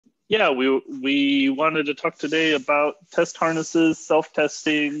Yeah, we wanted to talk today about test harnesses,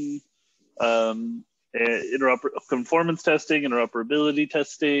 self-testing, conformance testing, interoperability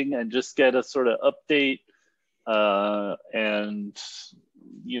testing, and just get a sort of update and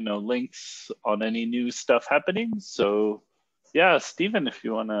links on any new stuff happening. So yeah, Stephen, if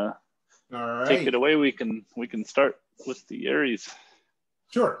you want to take it away, we can start with the Aries.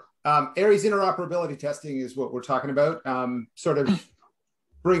 Sure. Aries interoperability testing is what we're talking about. Sort of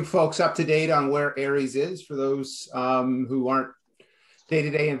bring folks up to date on where Aries is for those who aren't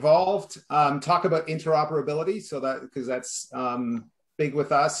day-to-day involved. Talk about interoperability, so that because that's big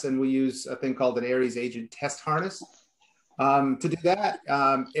with us, and we use a thing called an Aries agent test harness. To do that,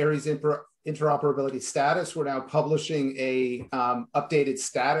 Aries interoperability status, we're now publishing a updated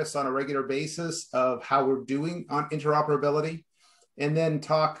status on a regular basis of how we're doing on interoperability, and then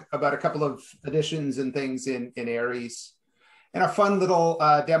talk about a couple of additions and things in Aries. And a fun little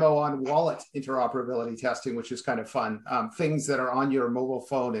demo on wallet interoperability testing, which is kind of fun. Things that are on your mobile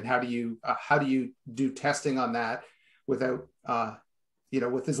phone, and how do you do testing on that without,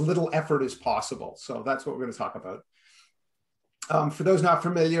 with as little effort as possible. So that's what we're going to talk about. For those not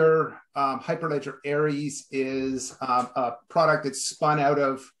familiar, Hyperledger Aries is a product that's spun out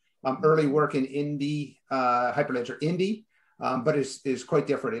of early work in Indy, Hyperledger Indy, but is quite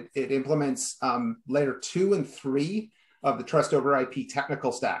different. It implements layer 2 and 3 of the trust over IP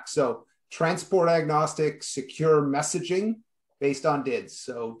technical stack. So transport agnostic, secure messaging based on DIDs.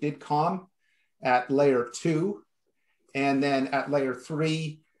 So DIDCOM at layer 2, and then at layer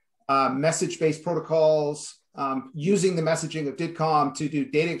 3, message-based protocols using the messaging of DIDCOM to do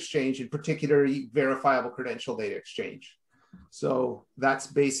data exchange, in particular verifiable credential data exchange. So that's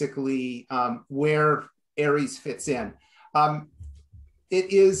basically where Aries fits in.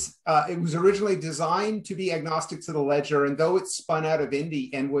 It was originally designed to be agnostic to the ledger, and though it's spun out of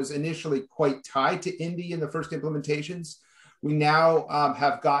Indy and was initially quite tied to Indy in the first implementations, we now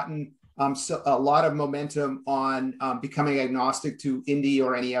have gotten a lot of momentum on becoming agnostic to Indy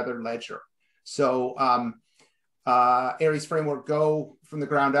or any other ledger. So Aries Framework Go from the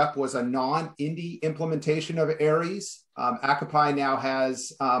ground up was a non-Indy implementation of Aries. Akamai now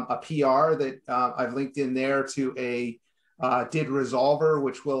has a PR that I've linked in there to a DID resolver,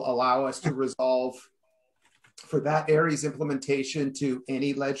 which will allow us to resolve for that Aries implementation to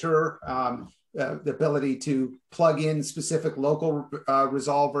any ledger, the ability to plug in specific local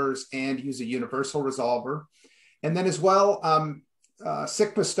resolvers and use a universal resolver. And then as well,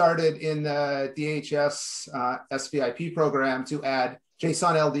 SICPA started in the DHS SVIP program to add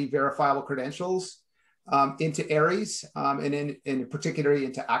JSON LD verifiable credentials into Aries, and in particular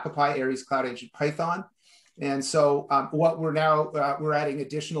into Akamai Aries Cloud Agent Python. And so what we're now, we're adding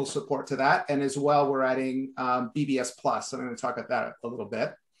additional support to that. And as well, we're adding BBS Plus. I'm going to talk about that a little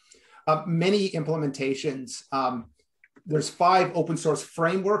bit. Many implementations. There's 5 open source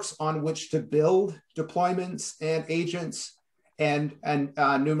frameworks on which to build deployments and agents, and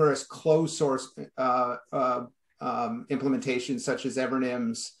numerous closed source implementations such as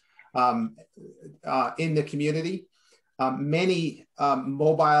Evernyms in the community. Many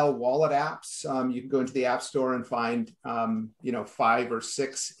mobile wallet apps. You can go into the App Store and find 5 or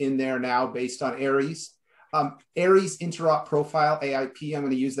 6 in there now based on Aries. Aries Interop Profile, AIP, I'm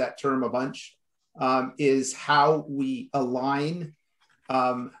going to use that term a bunch, is how we align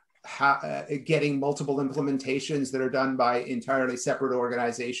getting multiple implementations that are done by entirely separate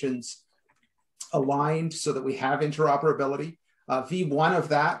organizations aligned so that we have interoperability. V1 of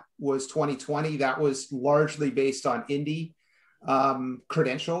that was 2020. That was largely based on Indy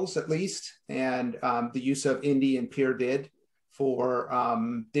credentials, at least, and the use of Indy and peer DID for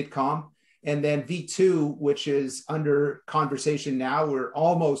DIDCOM. And then V2, which is under conversation now. We're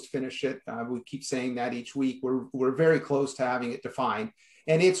almost finished it. We keep saying that each week. We're very close to having it defined.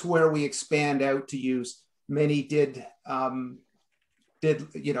 And it's where we expand out to use many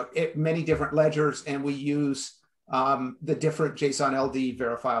many different ledgers, and we use the different JSON LD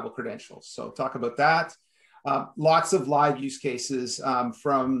verifiable credentials. So talk about that. Lots of live use cases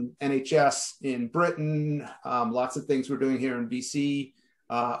from NHS in Britain, lots of things we're doing here in BC,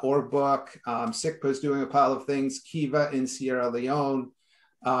 Orgbook, SICPA is doing a pile of things, Kiva in Sierra Leone,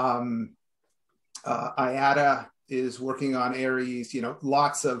 IATA is working on Aries,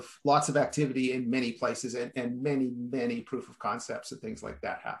 lots of activity in many places, and many proof of concepts and things like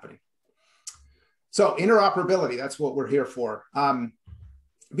that happening. So interoperability, that's what we're here for.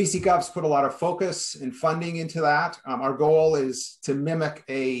 BC Gov's put a lot of focus and funding into that. Our goal is to mimic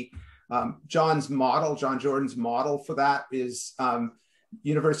John Jordan's model for that is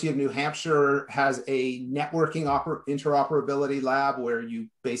University of New Hampshire has a networking interoperability lab where you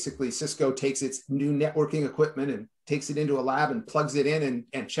basically, Cisco takes its new networking equipment and takes it into a lab and plugs it in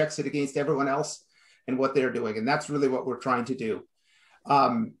and checks it against everyone else and what they're doing. And that's really what we're trying to do.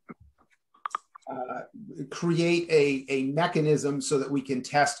 Create a mechanism so that we can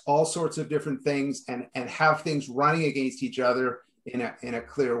test all sorts of different things and have things running against each other in a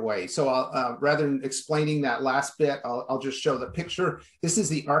clear way. So I'll, rather than explaining that last bit, I'll just show the picture. This is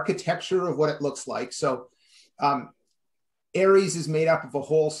the architecture of what it looks like. So Aries is made up of a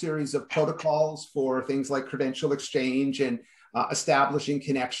whole series of protocols for things like credential exchange and establishing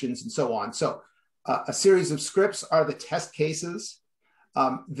connections and so on. So a series of scripts are the test cases.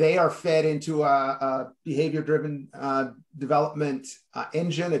 They are fed into a behavior-driven development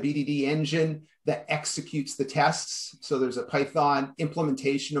engine, a BDD engine that executes the tests. So there's a Python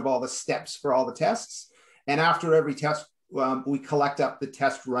implementation of all the steps for all the tests. And after every test, we collect up the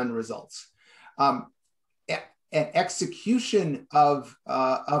test run results. An execution of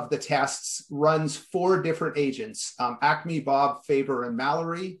the tests runs 4 different agents, Acme, Bob, Faber, and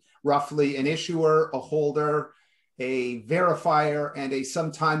Mallory, roughly an issuer, a holder, a verifier, and a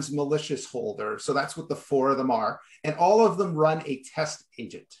sometimes malicious holder. So that's what the 4 of them are. And all of them run a test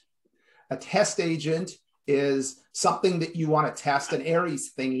agent. A test agent is something that you want to test, an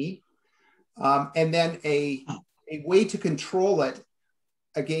Aries thingy, and then a way to control it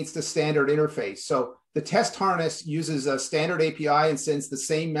against a standard interface. So the test harness uses a standard API and sends the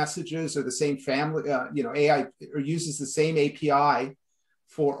same messages or the same family, AI, or uses the same API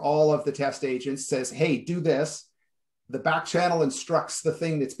for all of the test agents, says, hey, do this. The back channel instructs the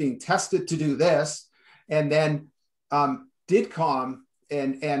thing that's being tested to do this. And then DIDCOM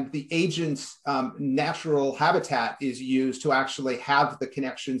and the agent's natural habitat is used to actually have the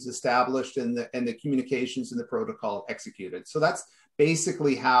connections established and the communications and the protocol executed. So that's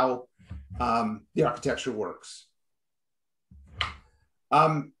basically how the architecture works.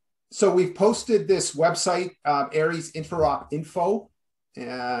 So we've posted this website, Aries Interop info,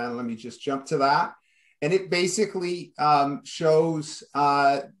 and let me just jump to that. And it basically shows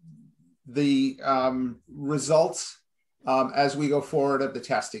the results as we go forward of the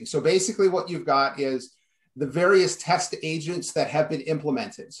testing. So basically what you've got is the various test agents that have been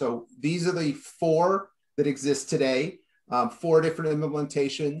implemented. So these are the 4 that exist today, 4 different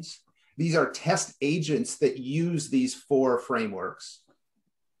implementations. These are test agents that use these 4 frameworks.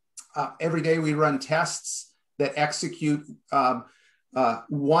 Every day we run tests that execute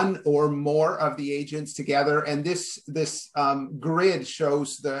one or more of the agents together. And this grid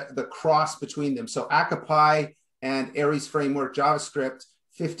shows the cross between them. So Akapai and Aries Framework JavaScript,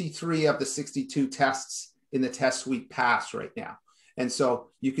 53 of the 62 tests in the test suite pass right now. And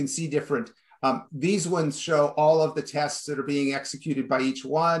so you can see different, these ones show all of the tests that are being executed by each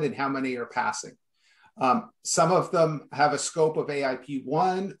one and how many are passing. Some of them have a scope of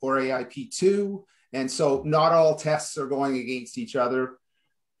AIP1 or AIP2. And so not all tests are going against each other.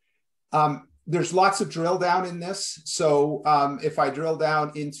 There's lots of drill down in this. So if I drill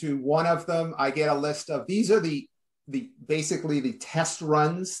down into one of them, I get a list of, these are basically the test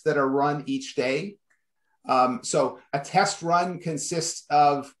runs that are run each day. So a test run consists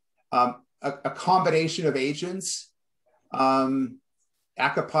of a combination of agents, Akapai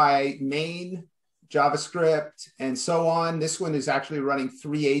main, JavaScript, and so on. This one is actually running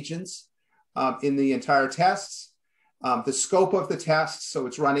 3 agents in the entire tests. The scope of the tests, so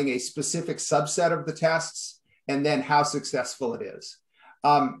it's running a specific subset of the tests, and then how successful it is.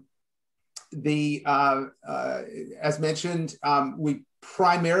 As mentioned, we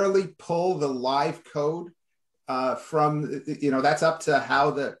primarily pull the live code from, that's up to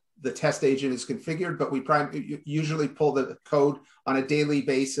how the test agent is configured, but we usually pull the code on a daily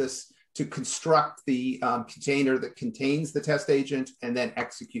basis to construct the container that contains the test agent and then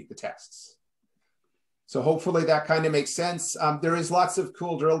execute the tests. So hopefully that kind of makes sense. There is lots of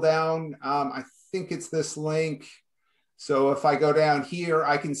cool drill down. I think it's this link. So if I go down here,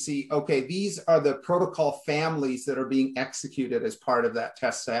 I can see, okay, these are the protocol families that are being executed as part of that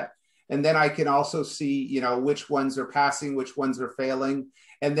test set. And then I can also see, which ones are passing, which ones are failing.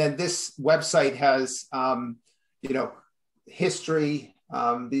 And then this website has, history.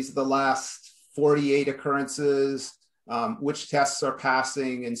 These are the last 48 occurrences, which tests are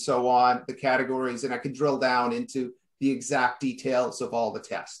passing and so on, the categories, and I can drill down into the exact details of all the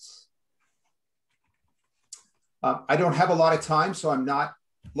tests. I don't have a lot of time, so I'm not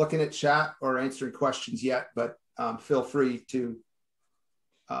looking at chat or answering questions yet, but feel free to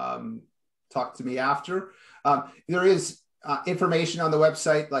talk to me after. There is information on the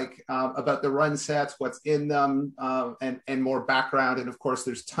website, like about the run sets, what's in them, and more background. And of course,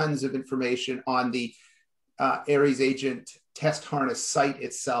 there's tons of information on the Aries agent test harness site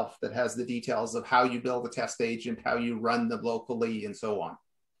itself that has the details of how you build a test agent, how you run them locally, and so on.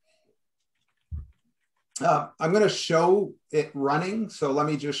 I'm going to show it running. So let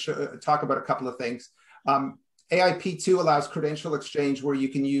me just talk about a couple of things. AIP2 allows credential exchange where you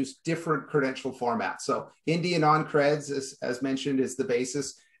can use different credential formats. So Indy and on-creds, as mentioned, is the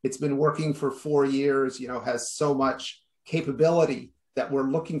basis. It's been working for 4 years, you know, has so much capability that we're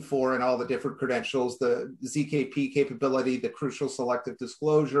looking for in all the different credentials, the ZKP capability, the crucial selective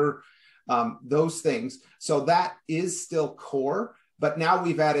disclosure, those things. So that is still core, but now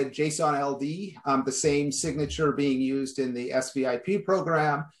we've added JSON LD, the same signature being used in the SVIP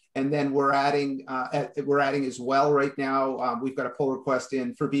program. And then we're adding as well right now, we've got a pull request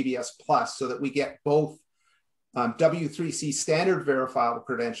in for BBS Plus so that we get both W3C standard verifiable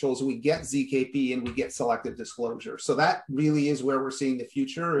credentials, we get ZKP, and we get selective disclosure. So that really is where we're seeing the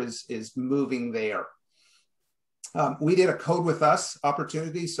future is moving there. We did a Code With Us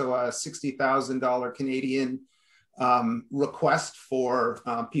opportunity, so a $60,000 Canadian request for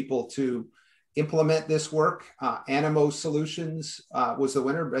people to implement this work. Animo Solutions was the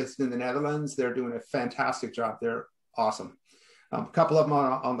winner, based in the Netherlands. They're doing a fantastic job. They're awesome. A couple of them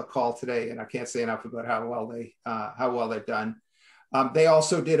on the call today, and I can't say enough about how well they've done. They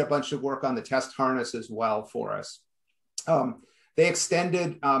also did a bunch of work on the test harness as well for us. They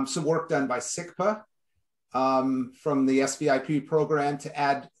extended some work done by SICPA from the SVIP program to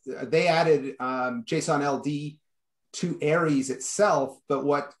add. They added JSON LD to Aries itself, but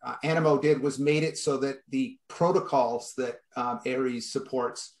what Animo did was made it so that the protocols that Aries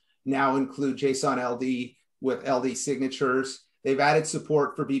supports now include JSON LD with LD signatures. They've added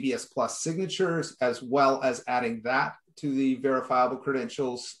support for BBS Plus signatures, as well as adding that to the verifiable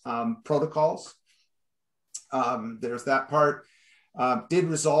credentials protocols. There's that part. Did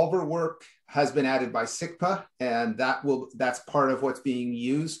resolver work has been added by SICPA, and that's part of what's being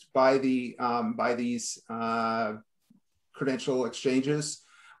used by the these credential exchanges.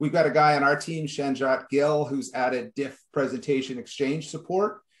 We've got a guy on our team, Shanjat Gill, who's added DIF presentation exchange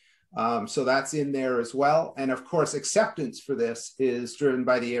support. So that's in there as well. And of course, acceptance for this is driven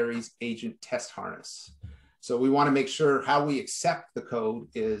by the Aries agent test harness. So we want to make sure how we accept the code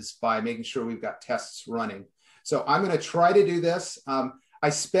is by making sure we've got tests running. So I'm going to try to do this. I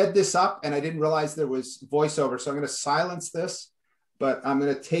sped this up and I didn't realize there was voiceover. So I'm going to silence this, but I'm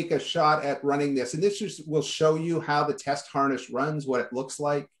going to take a shot at running this. And this just will show you how the test harness runs, what it looks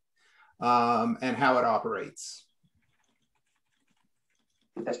like, and how it operates.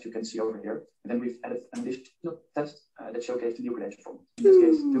 Test you can see over here, and then we've added an additional test that showcases the new credential form. In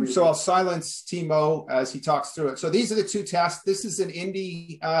this case, so I'll silence Timo as he talks through it. So these are the two tests. This is an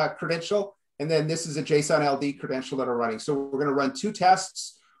Indy credential, and then this is a JSON LD credential that are running. So we're going to run two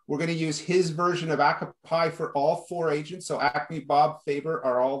tests. We're going to use his version of Akapi for all 4 agents. So Acme, Bob, Faber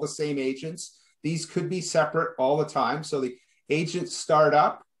are all the same agents. These could be separate all the time. So the agents start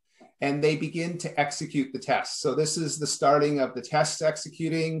up and they begin to execute the test. So this is the starting of the tests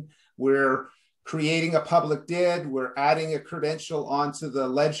executing. We're creating a public DID. We're adding a credential onto the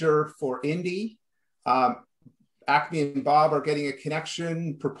ledger for Indy. Acme and Bob are getting a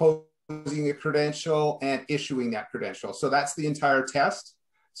connection, proposing a credential, and issuing that credential. So that's the entire test.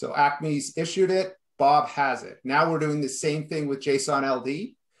 So Acme's issued it, Bob has it. Now we're doing the same thing with JSON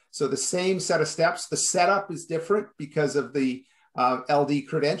LD. So the same set of steps. The setup is different because of the LD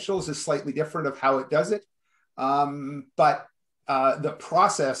credentials is slightly different of how it does it. But the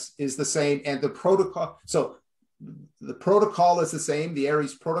process is the same, and the protocol. So the protocol is the same. The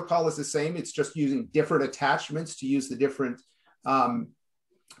Aries protocol is the same. It's just using different attachments to use the different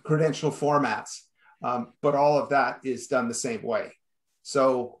credential formats. But all of that is done the same way.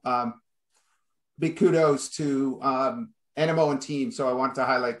 So big kudos to Animo and team. So I want to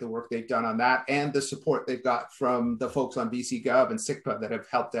highlight the work they've done on that and the support they've got from the folks on BC Gov and SICPA that have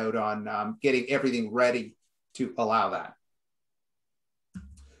helped out on getting everything ready to allow that.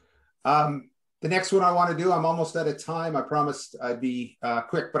 The next one I want to do, I'm almost out of time. I promised I'd be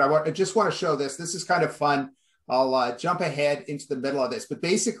quick, but I just want to show this. This is kind of fun. I'll jump ahead into the middle of this, but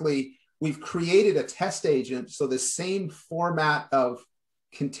basically we've created a test agent. So the same format of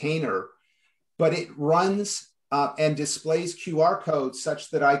container, but it runs and displays QR codes such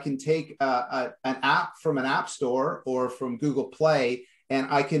that I can take an app from an app store or from Google Play, and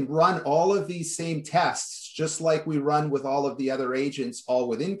I can run all of these same tests, just like we run with all of the other agents, all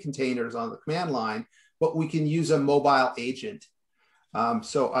within containers on the command line, but we can use a mobile agent.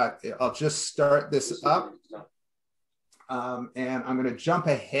 So I'll just start this up. and I'm going to jump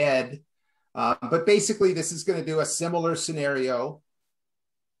ahead. But basically, this is going to do a similar scenario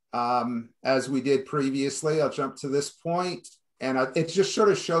as we did previously. I'll jump to this point, and it just sort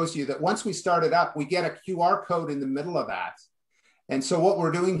of shows you that once we start it up, we get a QR code in the middle of that. And so what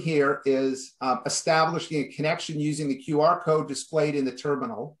we're doing here is establishing a connection using the QR code displayed in the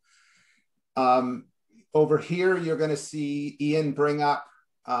terminal. Over here, you're going to see Ian bring up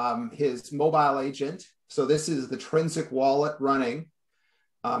his mobile agent. So this is the Trinsic wallet running,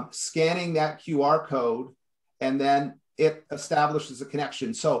 scanning that QR code, and then it establishes a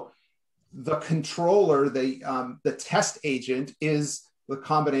connection. So the controller, the test agent, is the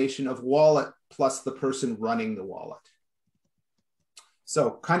combination of wallet plus the person running the wallet.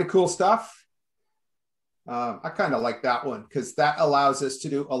 So kind of cool stuff. I kind of like that one because that allows us to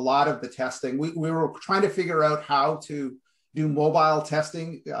do a lot of the testing. We were trying to figure out how to do mobile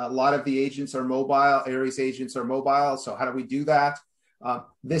testing. A lot of the agents are mobile, Aries agents are mobile. So how do we do that?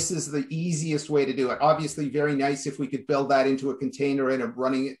 This is the easiest way to do it. Obviously, very nice if we could build that into a container and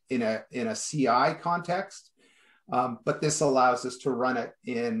running it in a CI context. But this allows us to run it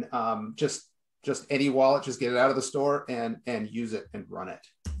in just any wallet, just get it out of the store and use it and run it.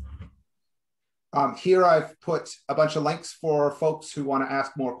 Here I've put a bunch of links for folks who want to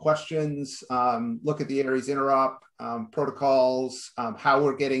ask more questions, look at the Aries Interop protocols, how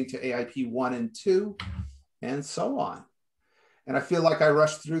we're getting to AIP 1 and 2, and so on. And I feel like I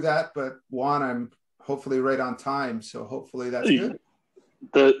rushed through that, but Juan, I'm hopefully right on time, so hopefully that's good.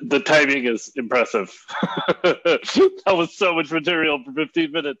 The timing is impressive. That was so much material for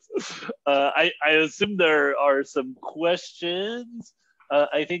 15 minutes. I assume there are some questions.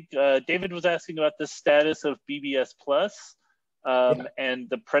 I think David was asking about the status of BBS Plus and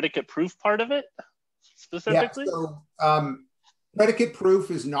the predicate proof part of it specifically. Yeah, so predicate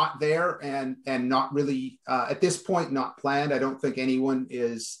proof is not there and not really, at this point, not planned. I don't think anyone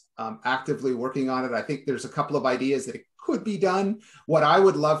is actively working on it. I think there's a couple of ideas that it could be done. What I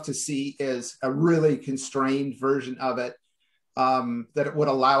would love to see is a really constrained version of it that it would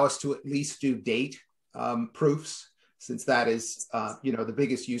allow us to at least do date proofs, since that is, the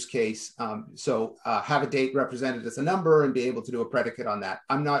biggest use case. So have a date represented as a number and be able to do a predicate on that.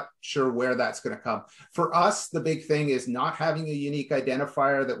 I'm not sure where that's going to come. For us, the big thing is not having a unique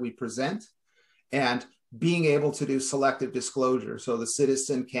identifier that we present and being able to do selective disclosure. So the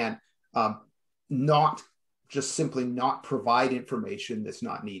citizen can not just simply not provide information that's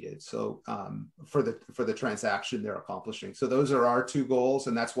not needed. So for the transaction they're accomplishing. So those are our two goals.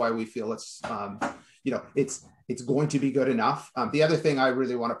 And that's why we feel it's, it's going to be good enough. The other thing I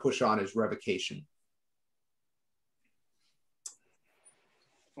really want to push on is revocation.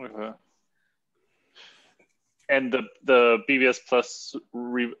 Okay. And the BBS Plus,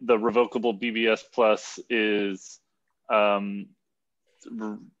 the revocable BBS Plus is,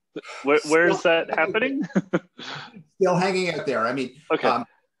 where is that happening? Still hanging out there. I mean, okay.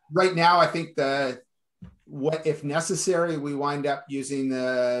 Right now, I think what if necessary, we wind up using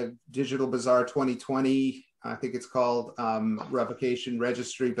the Digital Bazaar 2020, I think it's called, revocation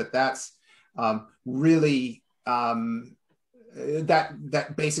registry, but that's really,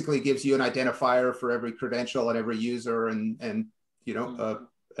 that basically gives you an identifier for every credential and every user, and an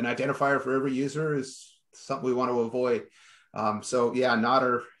identifier for every user is something we want to avoid. So yeah,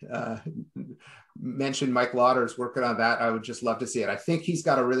 Notter mentioned Mike Lauder's working on that. I would just love to see it. I think he's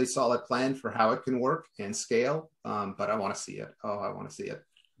got a really solid plan for how it can work and scale, but I want to see it. Oh, I want to see it.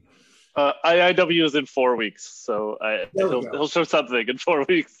 IIW is in 4 weeks, so he'll show something in 4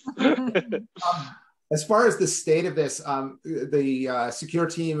 weeks. As far as the state of this, the Secure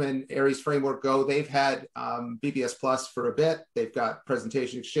Team and Aries Framework Go, they've had BBS Plus for a bit. They've got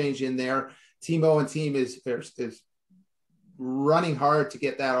Presentation Exchange in there. Timo and team is running hard to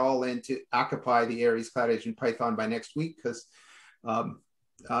get that all in to occupy the Aries Cloud Agent Python by next week, because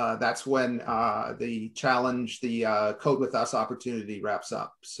that's when the challenge, the Code With Us opportunity wraps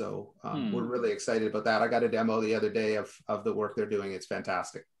up. So we're really excited about that. I got a demo the other day of the work they're doing. It's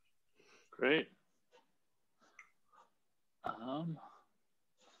fantastic. Great.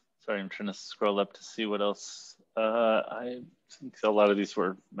 Sorry, I'm trying to scroll up to see what else. I think a lot of these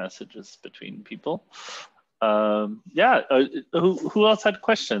were messages between people. Who else had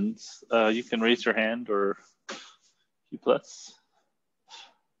questions? You can raise your hand or Q+.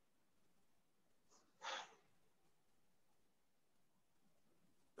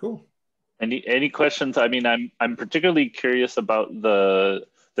 Cool. Any questions? I mean, I'm particularly curious about the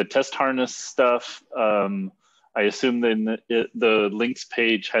test harness stuff. I assume then the links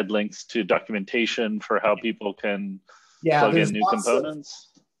page had links to documentation for how people can plug in new components.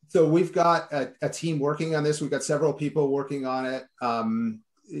 So we've got a team working on this. We've got several people working on it.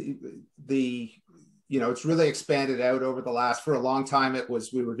 It's really expanded out over the last, for a long time,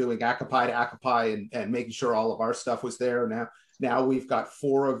 we were doing Akapai to Akapai and making sure all of our stuff was there. Now we've got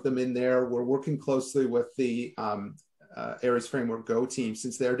 4 of them in there. We're working closely with the Aries Framework Go team,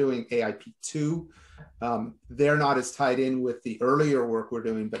 since they're doing AIP2. They're not as tied in with the earlier work we're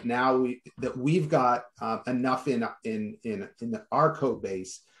doing, but now we've got enough in our code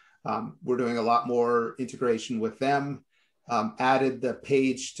base. We're doing a lot more integration with them. Added the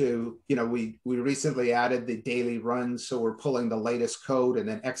page to, we recently added the daily runs. So we're pulling the latest code and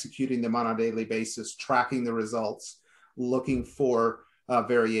then executing them on a daily basis, tracking the results, looking for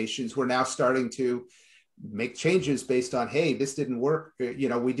variations. We're now starting to make changes based on, hey, this didn't work.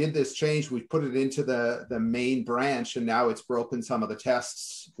 We did this change, we put it into the main branch, and now it's broken some of the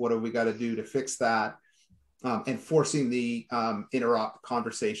tests. What have we got to do to fix that? And forcing the interop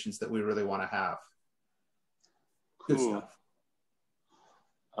conversations that we really want to have. Good Cool. stuff.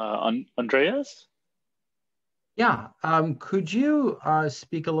 Andreas? Yeah, could you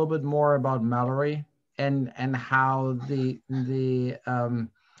speak a little bit more about Mallory and how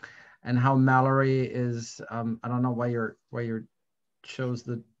and how Mallory is? I don't know why you chose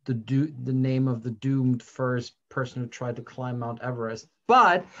the name of the doomed first person who tried to climb Mount Everest,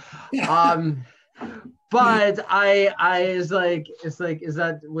 but was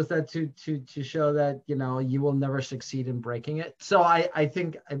that to show that you will never succeed in breaking it? So I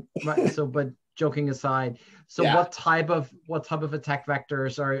think but joking aside, so yeah. what type of attack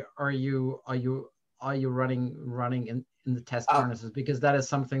vectors are you running in the test harnesses? Because that is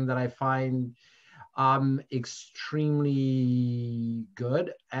something that I find extremely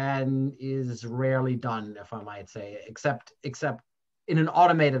good and is rarely done, if I might say, except in an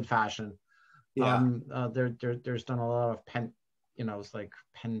automated fashion. Yeah. There's done a lot of pen, it's like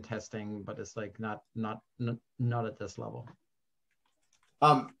pen testing, but it's like not at this level.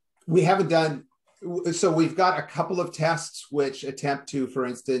 We haven't done, so we've got a couple of tests which attempt to, for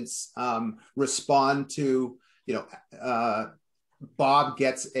instance, respond to, Bob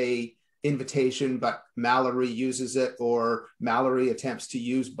gets a invitation, but Mallory uses it, or Mallory attempts to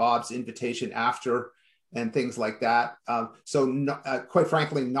use Bob's invitation after, and things like that. Quite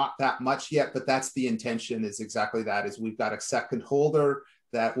frankly, not that much yet, but that's the intention, is exactly that, is we've got a second holder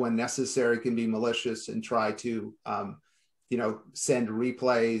that when necessary can be malicious and try to, send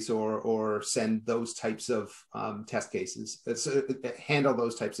replays or send those types of test cases, handle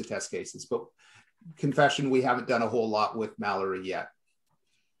those types of test cases. But confession, we haven't done a whole lot with Mallory yet.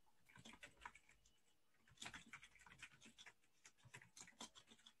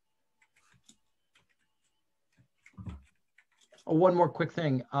 One more quick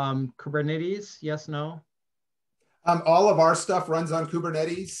thing. Kubernetes, yes, no? All of our stuff runs on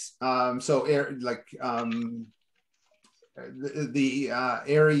Kubernetes. The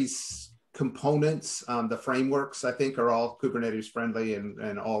Aries components, the frameworks, I think, are all Kubernetes friendly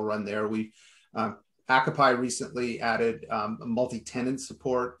and all run there. Akapai recently added multi-tenant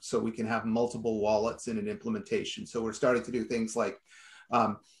support, so we can have multiple wallets in an implementation. So we're starting to do things like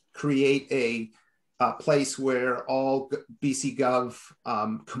create a place where all BC Gov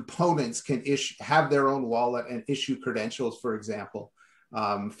components can have their own wallet and issue credentials, for example,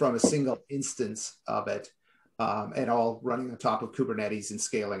 from a single instance of it, and all running on top of Kubernetes and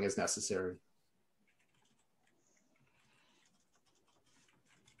scaling as necessary.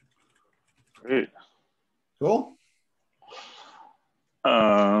 Great. Cool.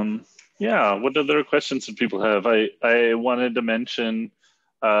 Yeah, what other questions do people have? I wanted to mention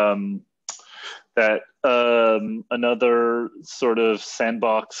that another sort of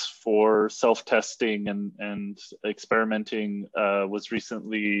sandbox for self-testing and experimenting was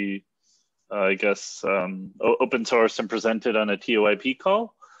recently, open source and presented on a TOIP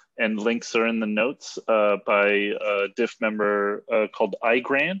call, and links are in the notes by a DIF member called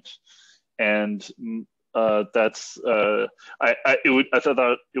iGrant. And that's I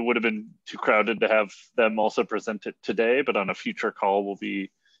thought it would have been too crowded to have them also present it today, but on a future call we'll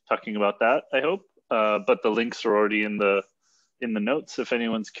be talking about that, I hope. But the links are already in the notes if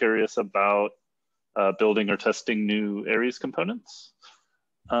anyone's curious about building or testing new Aries components.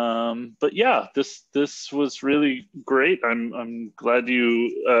 But yeah, this was really great. I'm glad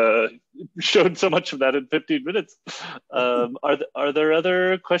you showed so much of that in 15 minutes. Are there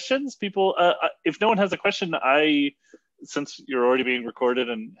other questions, people? If no one has a question, since you're already being recorded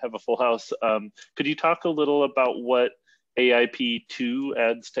and have a full house, could you talk a little about what AIP2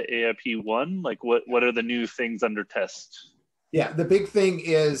 adds to AIP1? Like what are the new things under test? Yeah, the big thing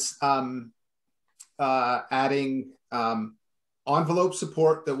is adding envelope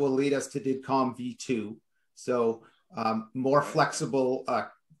support that will lead us to DIDCOM v2. So more flexible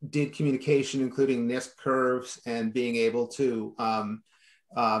DID communication, including NISP curves, and being able to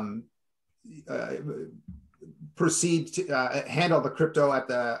proceed to handle the crypto at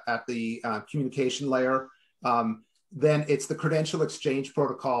the communication layer. Then it's the credential exchange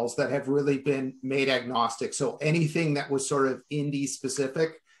protocols that have really been made agnostic. So anything that was sort of Indy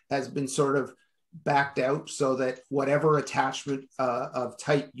specific has been sort of backed out, so that whatever attachment of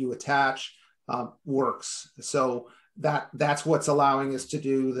type you attach works. So that's what's allowing us to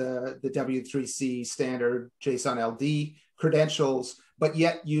do the W3C standard JSON LD credentials, but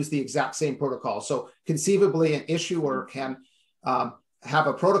yet use the exact same protocol. So conceivably, an issuer can have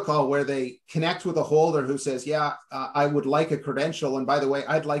a protocol where they connect with a holder who says, yeah, I would like a credential. And by the way,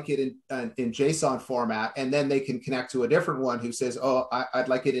 I'd like it in JSON format. And then they can connect to a different one who says, oh, I'd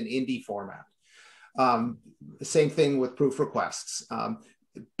like it in Indy format. Same thing with proof requests.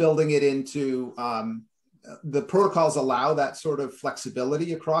 Building it into, the protocols allow that sort of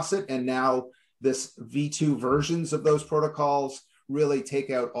flexibility across it. And now this V2 versions of those protocols really take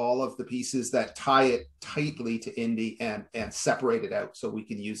out all of the pieces that tie it tightly to Indy and separate it out, so we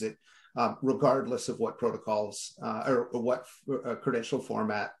can use it regardless of what protocols or what credential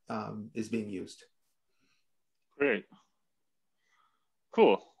format is being used. Great.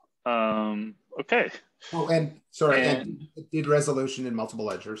 Cool. Okay. Oh, and sorry, and DID resolution in multiple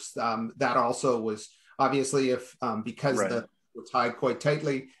ledgers. That also was obviously, if because we're tied quite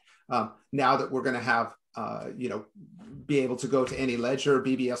tightly, now that we're going to have be able to go to any ledger,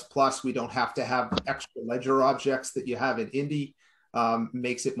 BBS Plus, we don't have to have extra ledger objects that you have in Indy,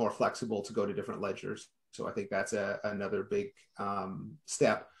 makes it more flexible to go to different ledgers. So I think that's another big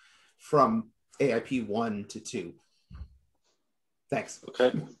step from AIP 1 to 2. Thanks.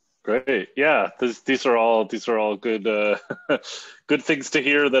 Okay, great. Yeah, these are all good good things to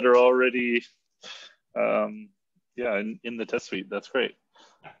hear that are already in the test suite. That's great.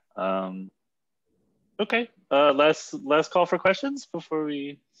 Okay, last call for questions before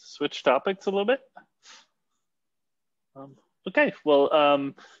we switch topics a little bit. Okay,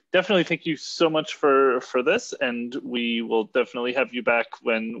 well, definitely thank you so much for this, and we will definitely have you back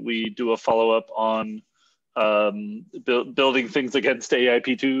when we do a follow-up on building things against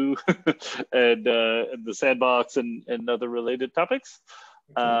AIP2 and the sandbox and other related topics.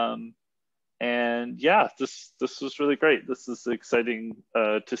 And yeah, this was really great. This is exciting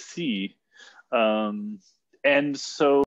to see. And so